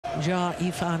Jia Yi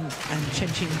Fan and Chen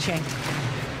QIng Chen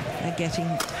are getting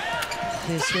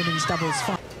this women's doubles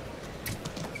fight.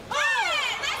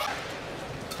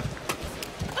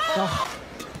 Oh,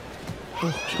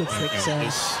 good flick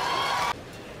serve.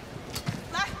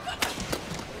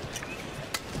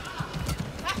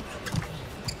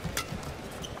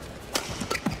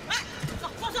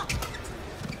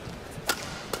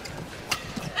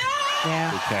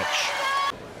 Yeah. Good catch.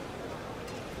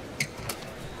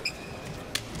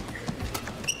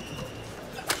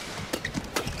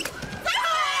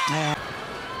 Yeah.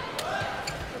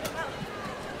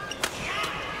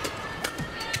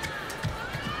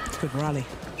 Good rally.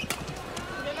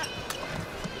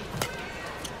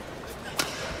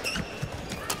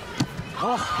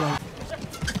 Oh, well.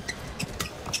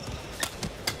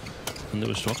 And they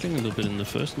were struggling a little bit in the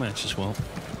first match as well.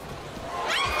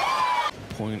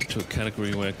 Point to a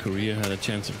category where Korea had a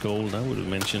chance of gold. I would have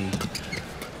mentioned,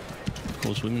 of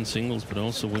course, women's singles, but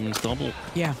also women's double.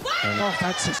 Yeah. Oh,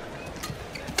 that's it.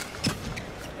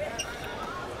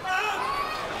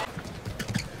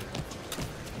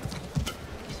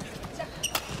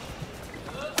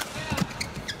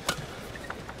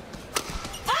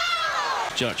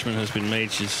 Judgment has been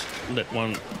made. She's let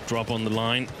one drop on the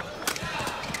line.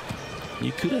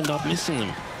 You could end up missing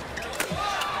them.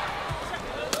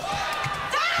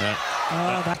 Yeah.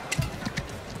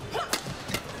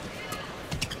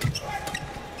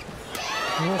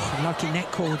 Oh, lucky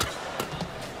net cord.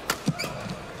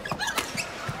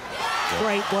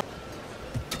 Great work.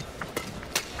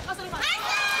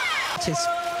 It is.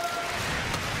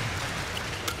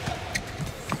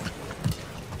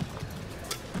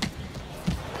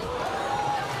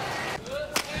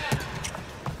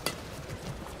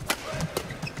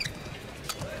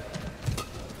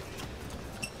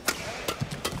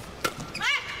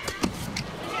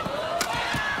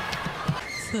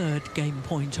 Third game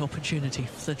point opportunity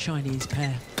for the Chinese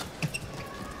pair.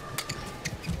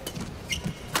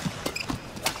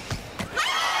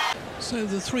 So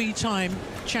the three-time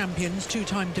champions,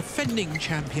 two-time defending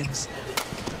champions,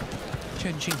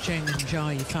 Chen QIng Chen and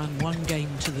Jia Yi Fan, one game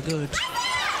to the good.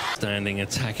 Standing,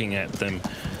 attacking at them.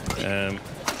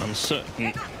 I'm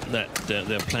certain that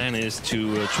their plan is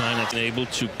to try and be able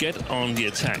to get on the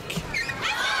attack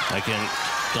against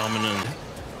dominant.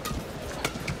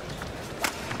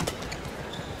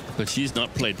 But she's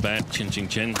not played bad, Chen QIng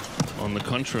Chen. On the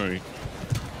contrary.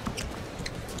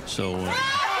 So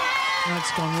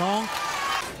that's gone wrong.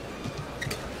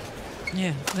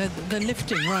 Yeah, they're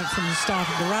lifting right from the start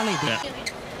of the rally. Yeah.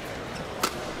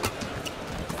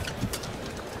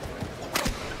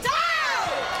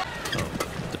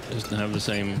 Oh, doesn't have the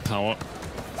same power.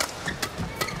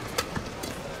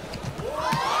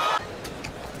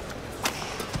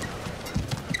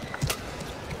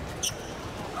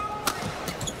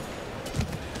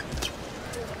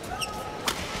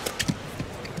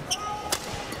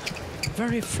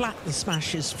 Very flat, the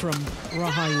smashes from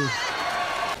Rahayu.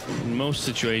 In most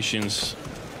situations,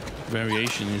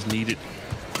 variation is needed.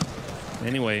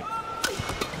 Anyway.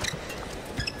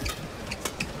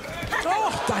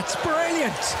 Oh, that's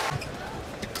brilliant!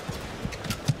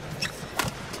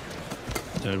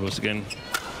 There it was again.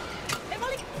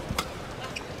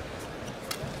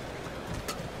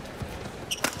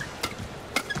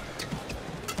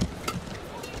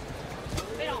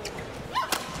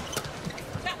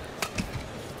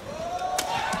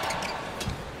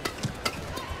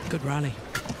 Good rally.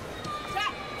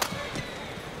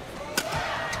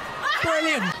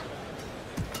 Brilliant!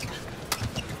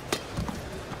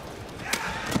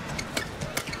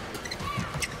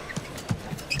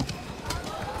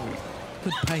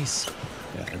 Good pace.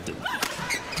 Yeah,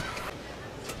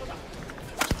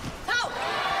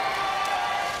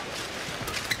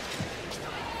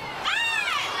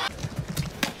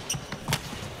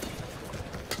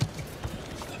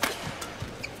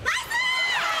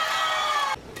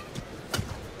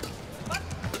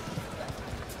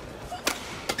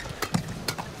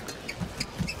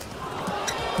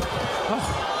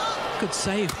 Good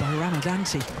save by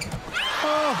Ramadhanti.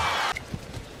 Oh!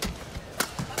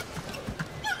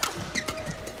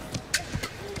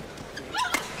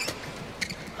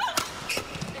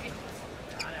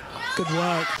 Good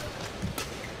work.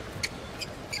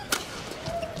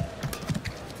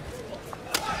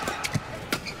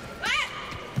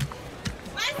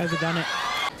 Overdone it.